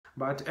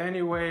But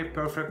anyway,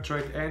 perfect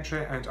trade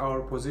entry and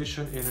our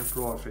position in a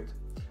profit.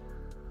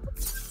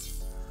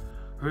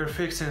 We're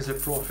fixing the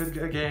profit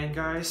again,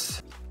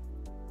 guys.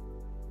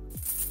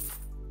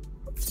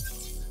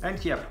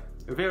 And yep,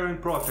 we're in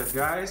profit,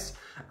 guys.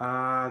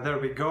 There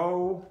we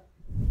go.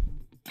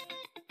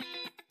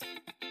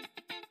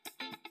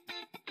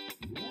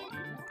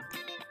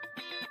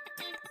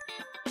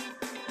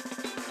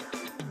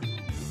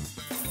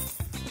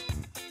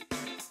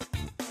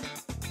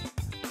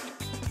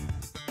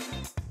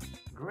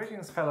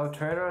 Greetings, fellow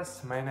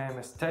traders, my name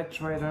is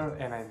TechTrader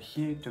and I'm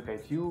here to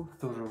guide you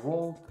through the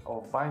world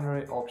of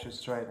binary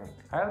options trading.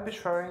 I'll be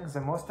sharing the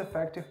most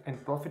effective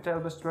and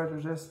profitable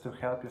strategies to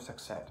help you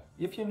succeed.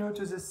 If you're new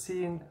to the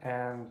scene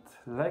and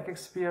like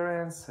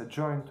experience,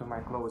 join to my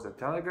closer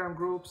Telegram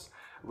groups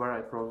where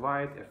I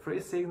provide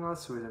free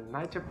signals with a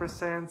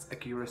 90%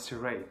 accuracy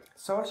rate.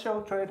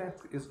 Social trading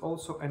is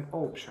also an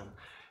option,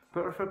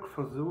 perfect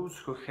for those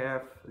who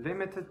have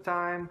limited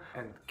time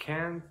and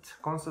can't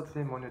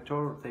constantly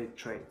monitor their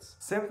trades.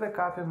 Simply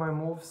copy my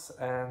moves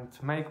and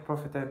make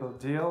profitable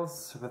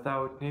deals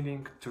without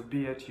needing to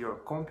be at your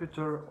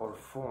computer or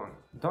phone.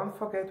 Don't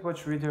forget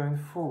watch video in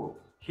full,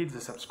 hit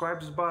the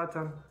subscribe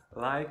button,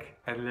 like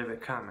and leave a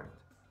comment.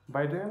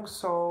 By doing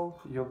so,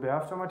 you'll be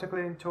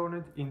automatically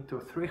turned into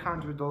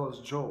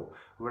 $300 draw,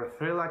 where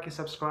 3 lucky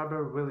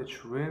subscribers will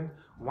each win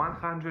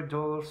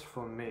 $100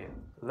 from me.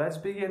 Let's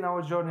begin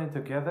our journey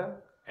together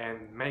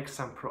and make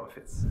some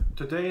profits.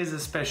 Today is a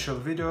special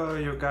video.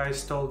 You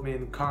guys told me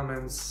in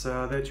comments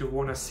that you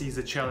wanna see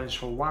the challenge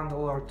for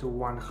 $1 to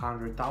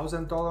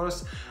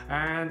 $100,000,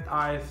 and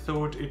I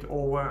thought it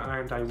over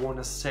and I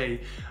wanna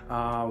say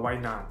why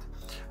not.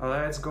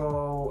 Let's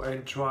go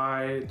and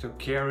try to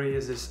carry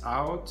this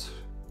out.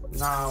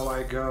 Now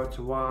I got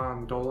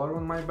 $1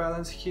 on my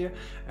balance here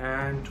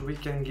and we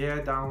can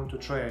get down to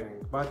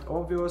trading, but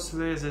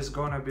obviously this is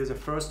gonna be the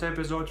first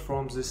episode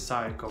from this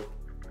cycle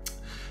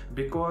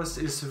because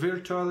it's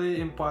virtually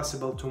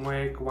impossible to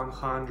make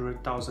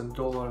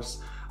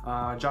 $100,000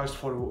 just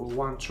for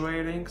one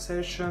trading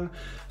session.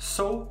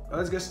 So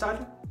let's get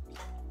started.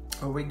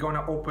 We're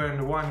gonna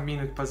open 1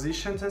 minute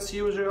positions as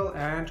usual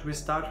and we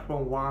start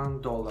from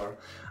 $1.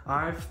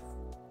 I've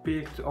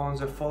picked on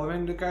the following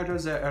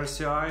indicators: the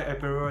RCI, a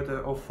period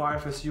of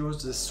 5 is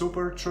used, the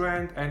super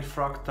trend and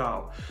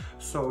fractal.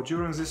 So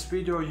during this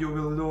video you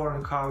will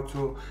learn how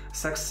to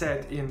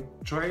succeed in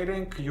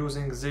trading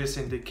using these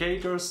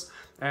indicators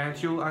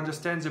and you'll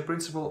understand the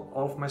principle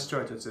of my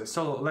strategy.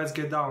 So let's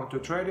get down to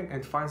trading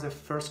and find the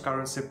first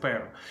currency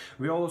pair.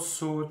 We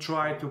also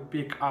try to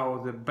pick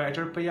out the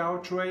better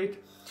payout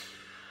rate.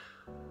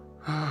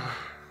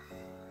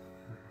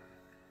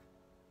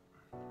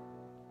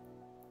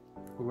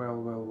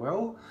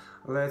 Well,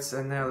 let's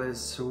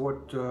analyze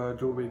what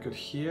do we got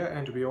here,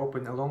 and we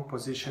open a long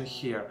position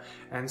here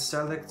and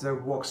select the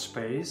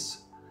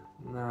workspace.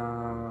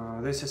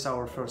 This is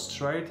our first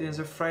trade in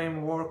the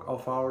framework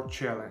of our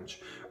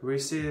challenge. We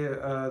see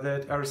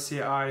that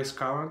RCI is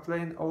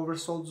currently in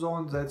oversold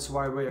zone, that's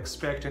why we're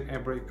expecting a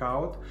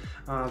breakout.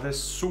 The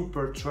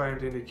super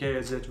trend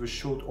indicates that we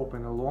should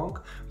open a long.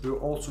 We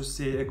also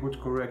see a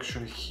good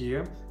correction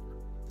here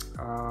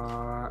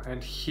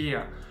and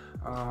here.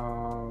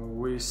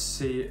 We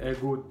see a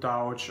good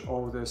touch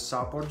of the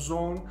support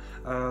zone,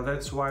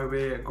 that's why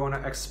we're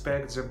gonna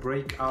expect the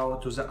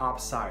breakout to the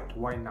upside,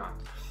 why not?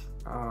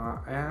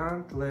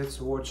 And let's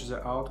watch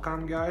the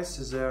outcome,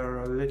 guys.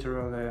 There are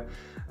literally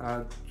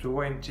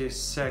 20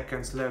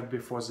 seconds left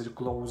before the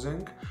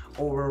closing.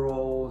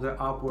 Overall the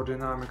upward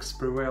dynamics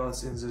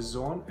prevails in the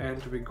zone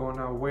and we're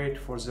gonna wait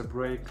for the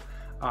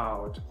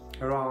breakout.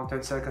 Around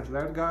 10 seconds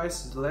left,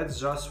 guys. Let's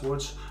just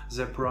watch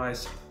the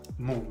price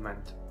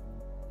movement.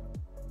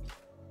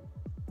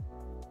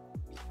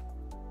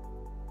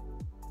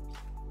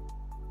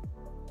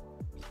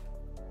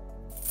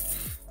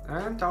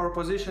 And our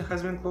position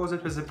has been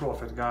closed with a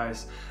profit,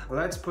 guys.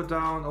 Let's put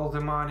down all the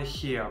money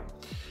here,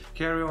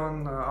 carry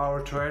on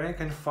our trading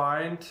and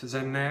find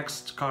the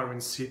next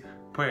currency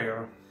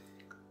pair.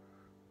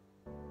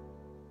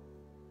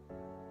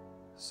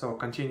 So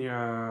continue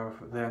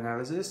the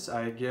analysis.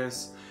 I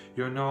guess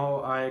you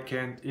know I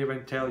can't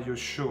even tell you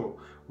sure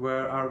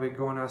where are we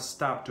gonna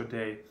stop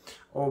today.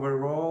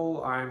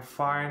 Overall I'm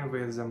fine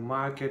with the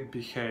market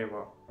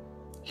behavior.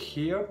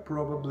 Here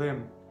probably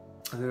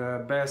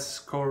the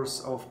best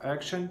course of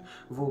action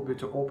will be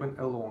to open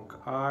a long.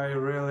 I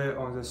really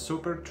on the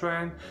super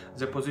trend,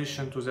 the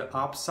position to the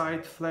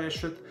upside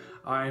flashed,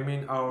 I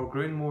mean our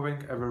green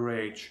moving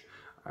average.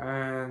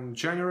 And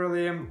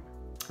generally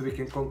we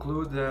can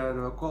conclude that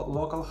the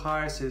local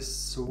highs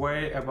is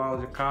way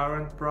above the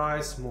current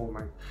price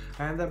movement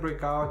and the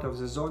breakout of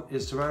the zone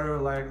is very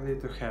likely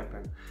to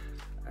happen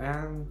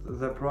and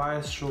the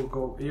price should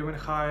go even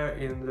higher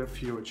in the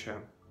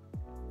future.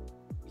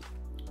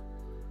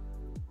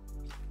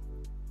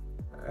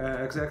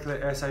 Exactly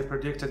as I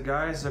predicted,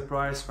 guys, the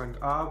price went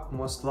up.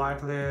 Most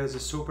likely the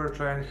super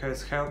trend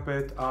has helped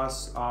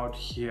us out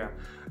here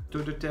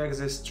to detect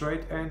this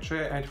trade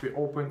entry and we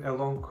open a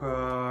long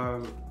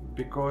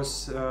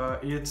because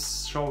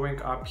it's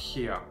showing up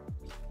here.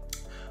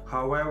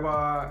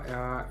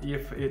 However,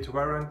 if it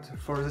weren't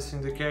for this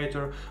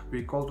indicator,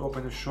 we could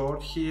open a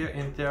short here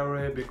in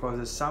theory, because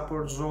the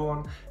support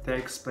zone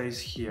takes place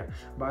here.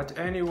 But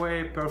anyway,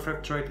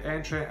 perfect trade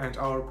entry and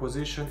our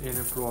position in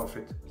a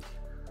profit.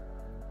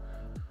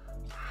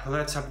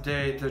 Let's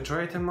update the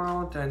trade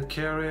amount and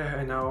carry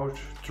in our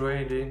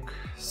trading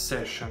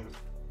session.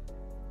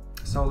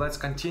 So let's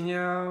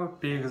continue,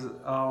 pick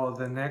out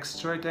the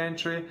next trade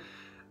entry,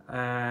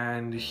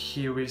 and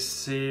here we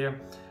see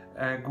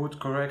a good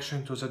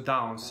correction to the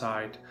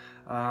downside.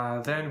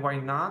 Then why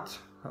not?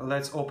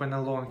 Let's open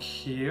a long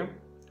here,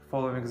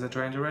 following the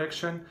trend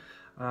direction.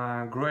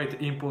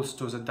 Great impulse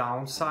to the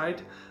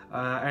downside,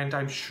 and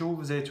I'm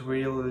sure that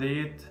will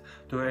lead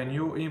to a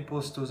new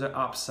impulse to the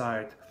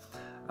upside.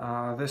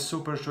 The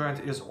super trend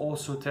is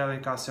also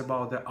telling us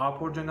about the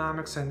upward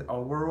dynamics, and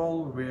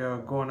overall we are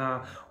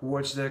gonna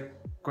watch the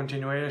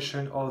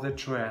continuation of the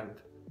trend.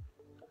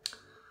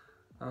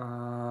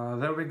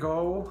 There we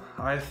go.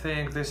 I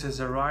think this is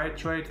the right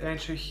trade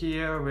entry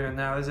here. We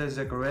analyzed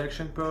the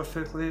correction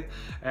perfectly,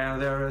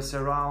 and there is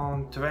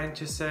around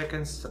 20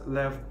 seconds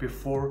left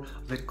before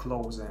the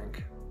closing.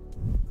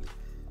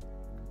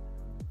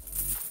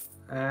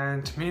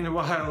 And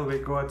meanwhile we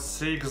got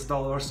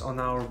 $6 on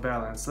our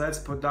balance. Let's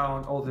put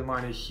down all the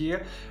money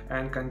here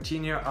and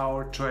continue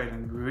our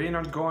trading. We're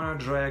not gonna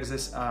drag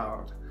this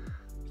out.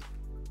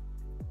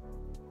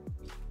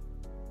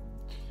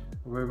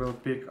 We will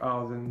pick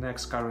out the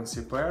next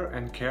currency pair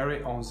and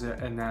carry on the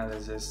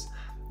analysis.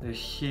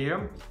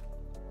 Here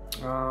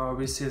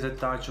we see the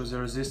touch of the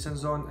resistance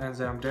zone and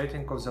the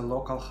updating of the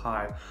local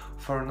high.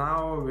 For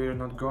now we're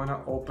not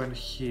gonna open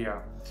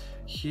here.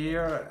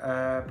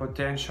 Here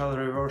potential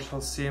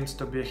reversal seems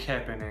to be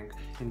happening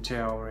in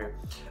theory,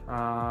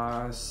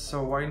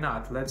 so why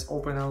not? Let's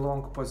open a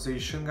long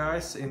position,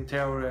 guys. In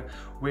theory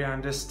we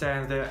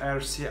understand the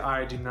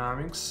RCI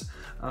dynamics.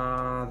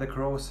 The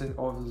crossing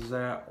of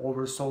the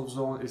oversold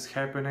zone is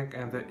happening,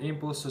 and the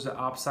impulse to the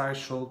upside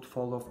should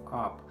follow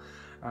up.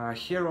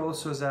 Here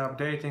also the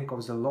updating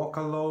of the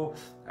local low,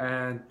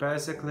 and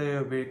basically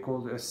we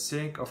could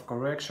think of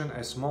correction,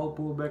 a small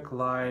pullback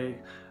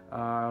like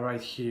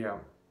right here.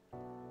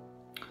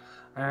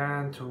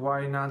 And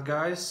why not,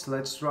 guys?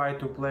 Let's try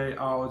to play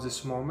out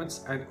these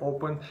moments and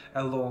open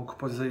a long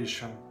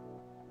position.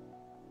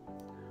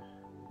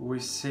 We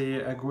see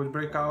a good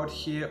breakout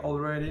here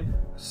already,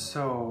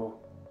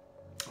 so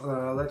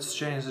let's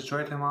change the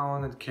trade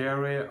amount and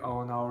carry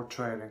on our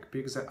trading.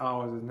 Pick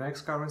out the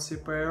next currency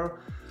pair.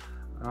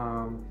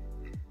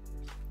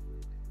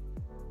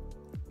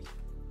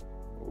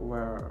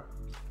 Where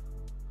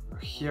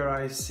here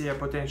I see a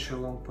potential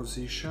long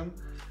position,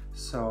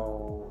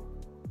 so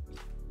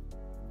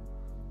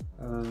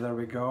there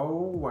we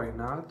go. Why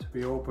not?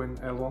 We open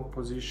a long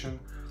position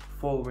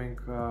following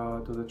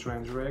to the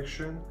trend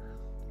direction.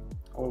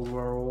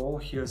 Overall,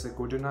 here's a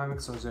good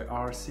dynamics of the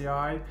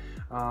RCI,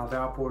 the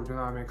upward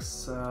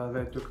dynamics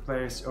that took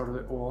place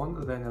early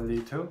on, then a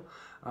little.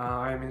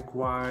 I mean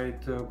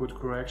quite a good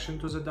correction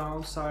to the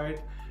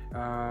downside.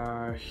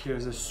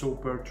 Here's a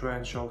super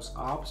trend shows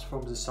ups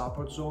from the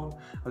support zone.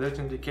 That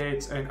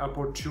indicates an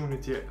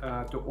opportunity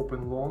to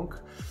open long,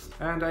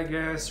 and I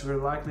guess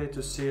we're likely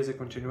to see the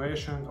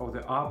continuation of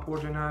the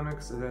upward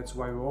dynamics. That's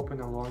why we open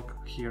a long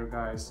here,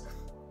 guys.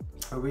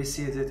 We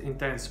see that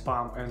intense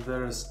pump, and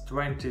there's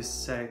 20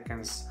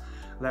 seconds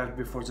left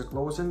before the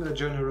closing.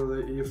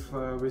 Generally, if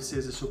we see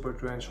the super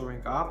trend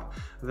showing up,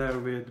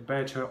 then we'd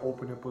better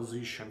open a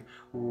position.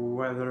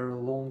 Whether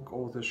long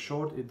or the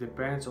short, it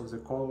depends on the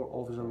color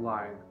of the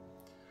line.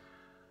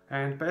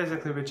 And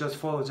basically we just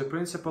follow the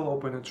principle,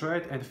 open a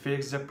trade and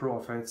fix the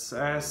profits.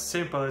 As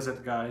simple as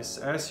it, guys.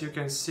 As you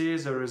can see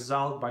the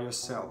result by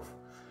yourself.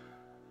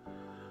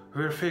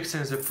 We're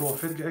fixing the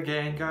profit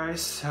again,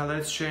 guys.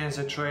 Let's change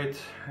the trade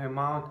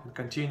amount and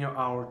continue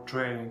our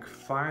trading.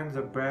 Find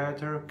the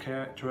better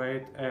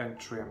trade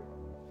entry.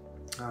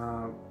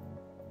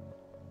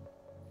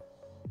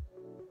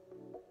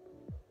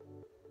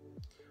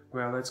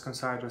 Well, let's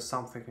consider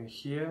something in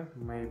here,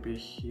 maybe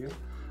here.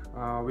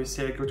 We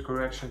see a good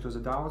correction to the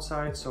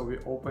downside, so we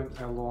open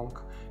a long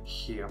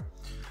here.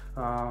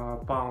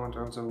 Pound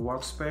on the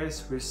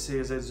workspace, we see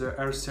that the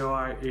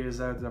RCI is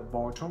at the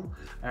bottom,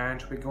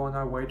 and we're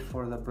gonna wait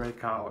for the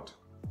breakout.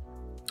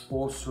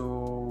 Also,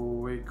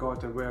 we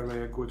got a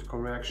very good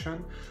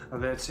correction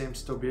that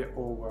seems to be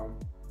over.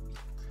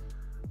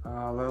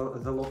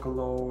 The local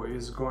low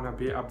is gonna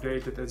be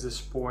updated at this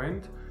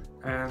point,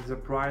 and the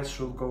price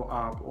should go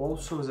up.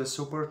 Also, the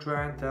super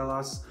trend tells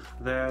us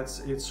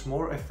that it's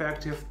more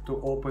effective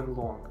to open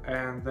long,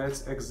 and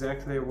that's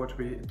exactly what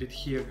we did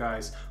here,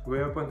 guys. We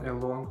opened a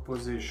long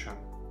position.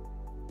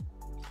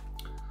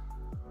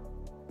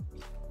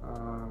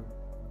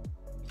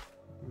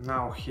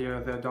 Now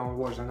here the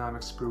downward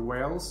dynamics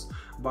prevails,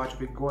 but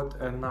we got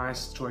a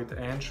nice trade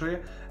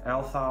entry.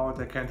 Although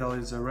the candle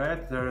is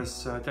red, there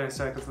is 10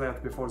 seconds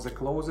left before the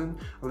closing.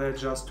 Let's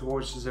just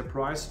watch the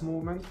price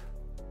movement.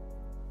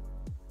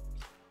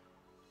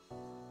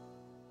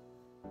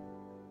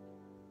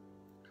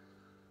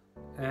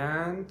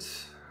 and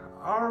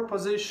our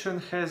position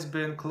has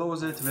been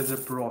closed with a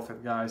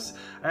profit, guys.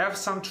 I have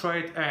some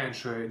trade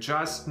entry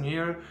just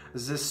near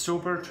the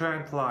super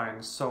trend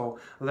line, so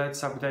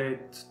let's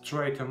update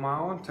trade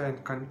amount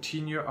and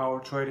continue our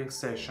trading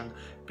session.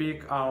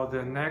 Pick out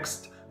the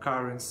next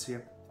currency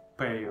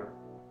pair.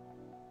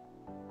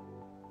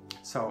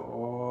 So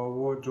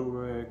what do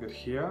we get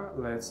here?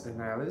 Let's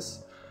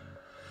analyze.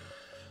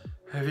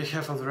 We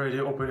have already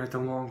opened it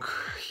along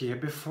here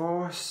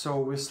before, so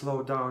we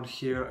slow down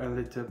here a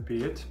little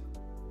bit.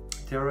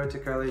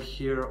 Theoretically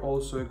here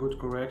also a good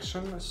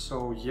correction,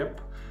 so yep,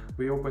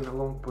 we open a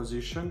long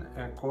position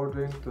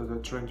according to the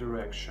trend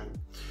direction.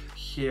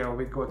 Here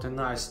we got a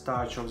nice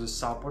touch of the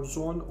support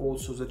zone,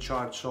 also the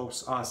chart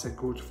shows us a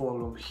good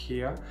volume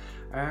here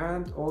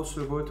and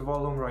also good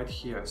volume right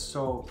here.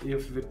 So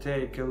if we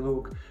take a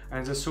look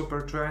at the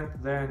super trend,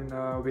 then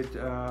we'd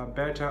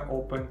better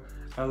open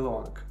a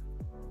long.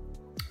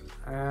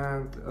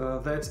 And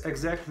that's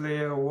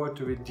exactly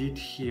what we did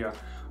here.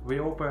 We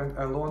opened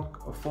a long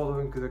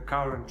following the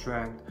current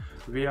trend.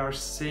 We are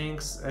seeing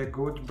a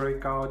good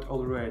breakout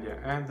already,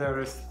 and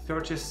there is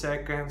 30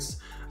 seconds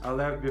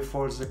left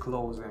before the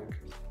closing.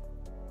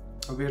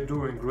 We're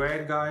doing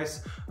great,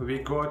 guys. We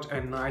got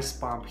a nice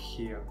pump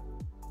here.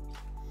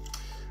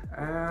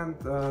 And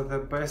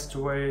the best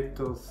way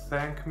to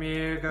thank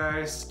me,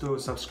 guys, to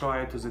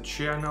subscribe to the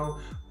channel,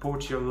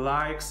 put your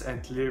likes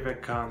and leave a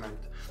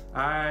comment.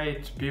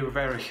 I'd be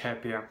very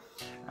happy,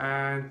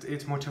 and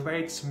it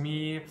motivates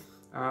me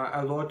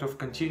a lot of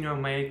continue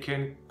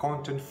making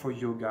content for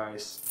you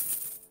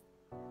guys.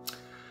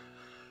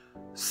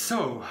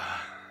 So,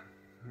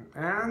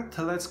 and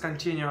let's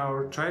continue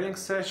our trading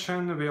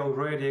session. We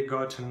already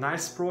got a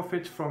nice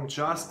profit from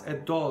just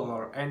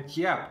 $1, and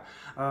yep,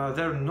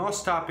 there's no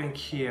stopping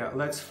here.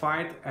 Let's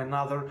find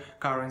another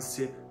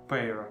currency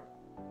pair.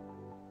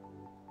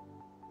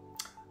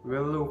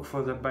 We'll look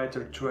for the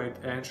better trade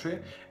entry,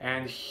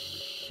 and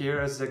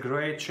here's a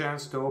great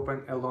chance to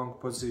open a long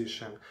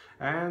position.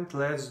 And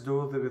let's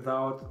do it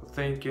without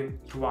thinking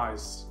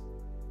twice.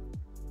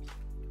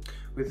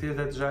 We see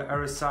that the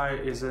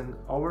RSI is an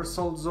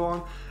oversold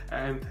zone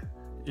and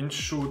it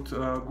should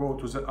go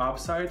to the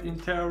upside in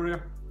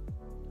theory.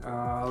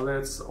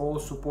 Let's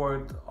also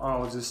point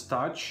out this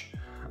touch,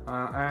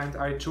 and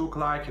I took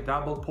like a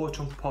double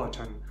bottom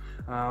pattern.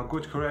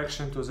 Good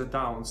correction to the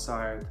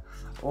downside.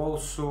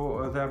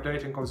 Also the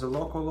updating of the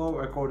local low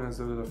according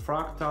to the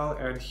fractal,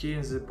 and here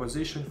in the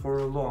position for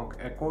a long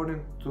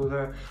according to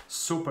the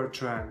super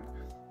trend.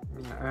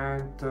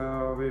 And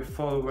we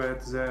followed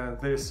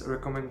this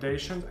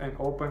recommendation and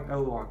open a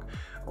long.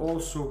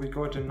 Also we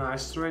got a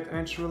nice trade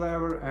entry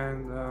level,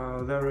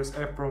 and there is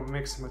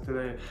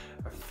approximately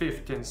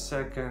 15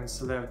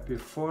 seconds left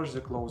before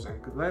the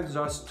closing. Let's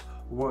just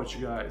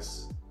watch,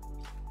 guys.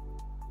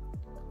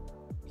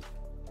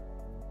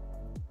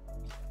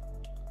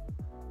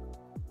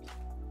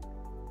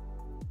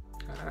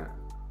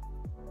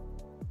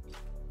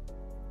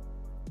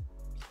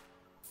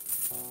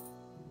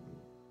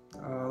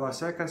 Last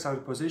seconds, our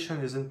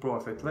position is in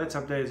profit. Let's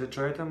update the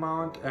trade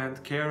amount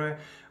and carry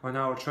on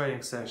our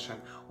trading session.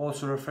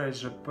 Also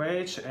refresh the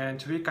page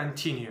and we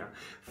continue.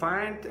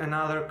 Find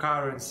another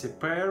currency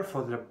pair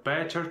for the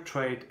better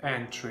trade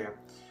entry.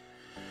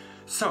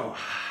 So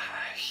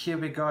here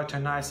we got a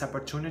nice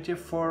opportunity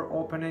for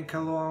opening a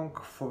long.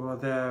 For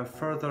the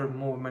further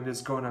movement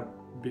is gonna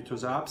be to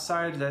the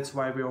upside. That's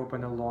why we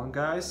open a long,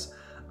 guys.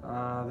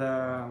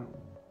 The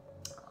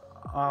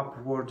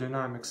upward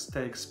dynamics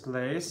takes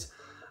place.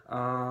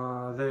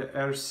 The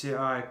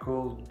RCI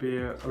could be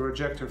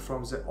rejected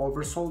from the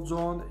oversold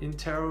zone in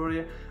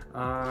theory.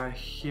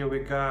 Here we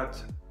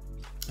got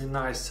a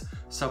nice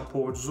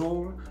support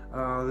zone.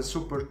 The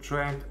super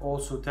trend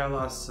also tell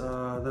us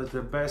that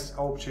the best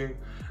option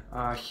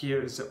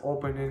here is the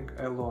opening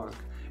along.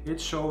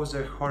 It shows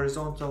a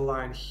horizontal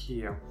line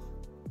here.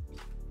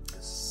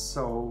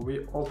 So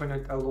we open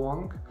it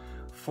along.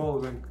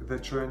 Following the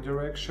trend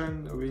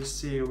direction, we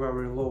see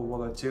very low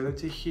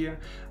volatility here.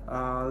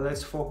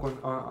 Let's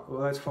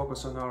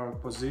focus on our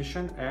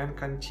position and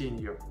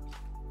continue.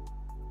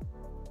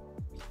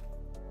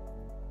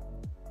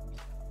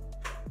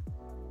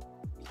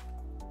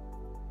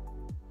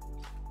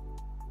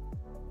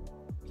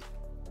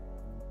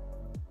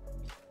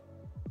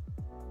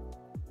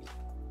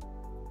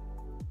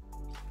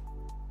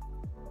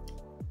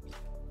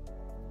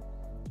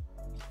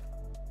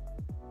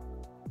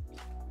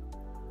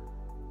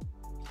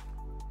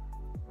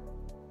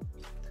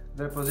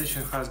 The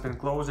position has been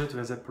closed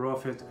with a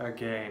profit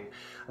again.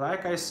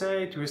 Like I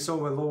said, we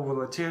saw a low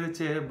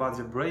volatility, but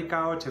the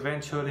breakout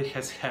eventually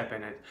has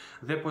happened.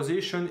 The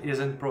position is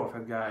in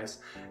profit, guys.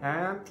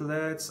 And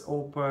let's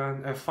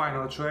open a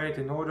final trade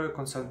in order to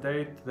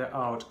consolidate the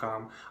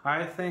outcome.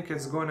 I think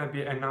it's gonna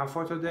be enough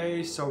for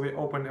today, so we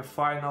open a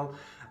final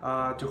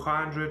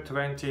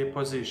 220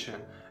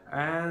 position.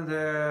 And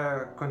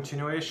the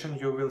continuation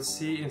you will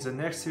see in the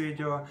next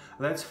video.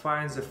 Let's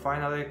find the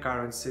final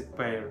currency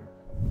pair.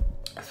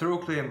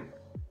 Thoroughly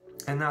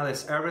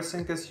analyze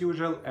everything as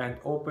usual and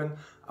open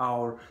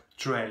our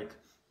trade.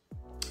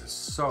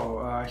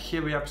 So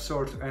here we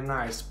observed a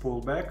nice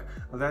pullback.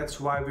 That's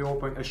why we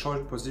opened a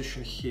short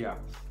position here.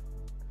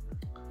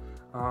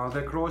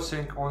 The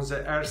crossing on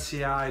the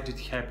RCI did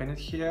happen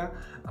here.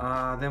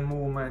 The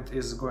movement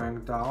is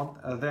going down.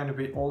 Then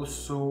we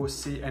also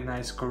see a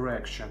nice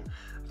correction.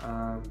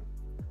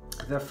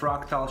 The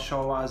fractal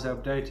show us the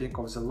updating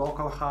of the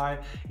local high.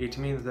 It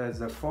means that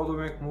the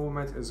following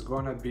movement is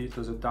gonna be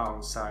to the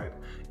downside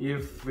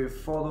if we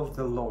follow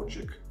the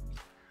logic.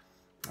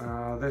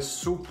 The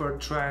super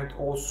trend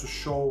also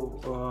show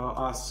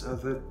us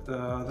that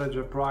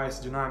the price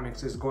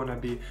dynamics is gonna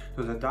be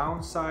to the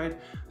downside,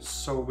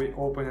 so we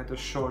open at a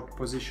short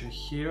position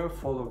here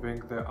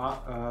following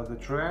the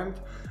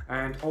trend,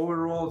 and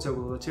overall the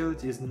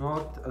volatility is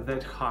not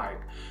that high,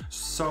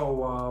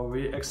 so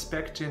we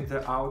expecting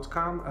the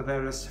outcome.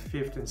 There is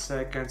 15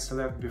 seconds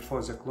left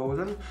before the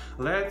closing.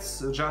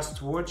 Let's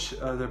just watch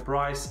the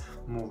price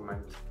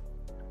movement.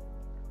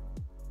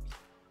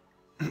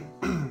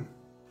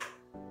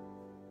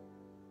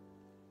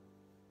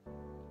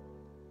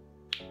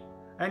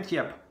 And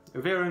yep,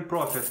 we're in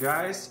profit,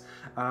 guys.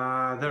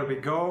 There we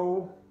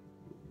go.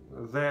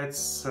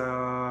 That's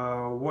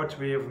what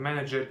we've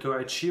managed to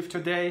achieve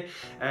today,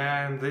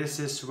 and this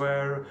is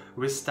where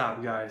we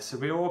stop, guys.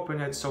 We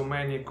opened so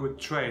many good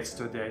trades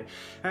today,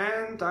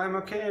 and I'm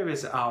okay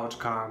with the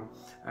outcome,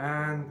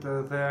 and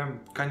the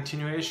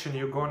continuation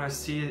you're gonna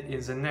see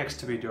in the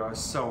next video.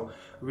 So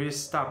we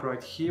stop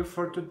right here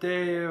for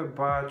today,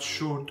 but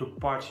sure to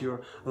put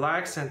your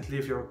likes and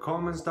leave your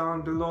comments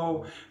down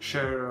below,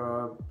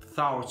 share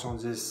thoughts on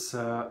this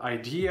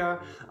idea.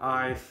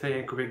 I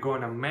think we're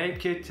gonna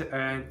make it,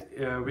 and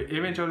we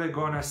eventually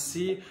gonna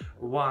see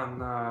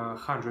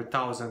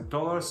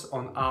 $100,000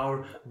 on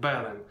our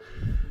balance.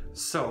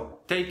 So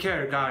take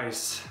care,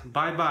 guys.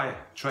 Bye bye,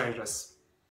 traders.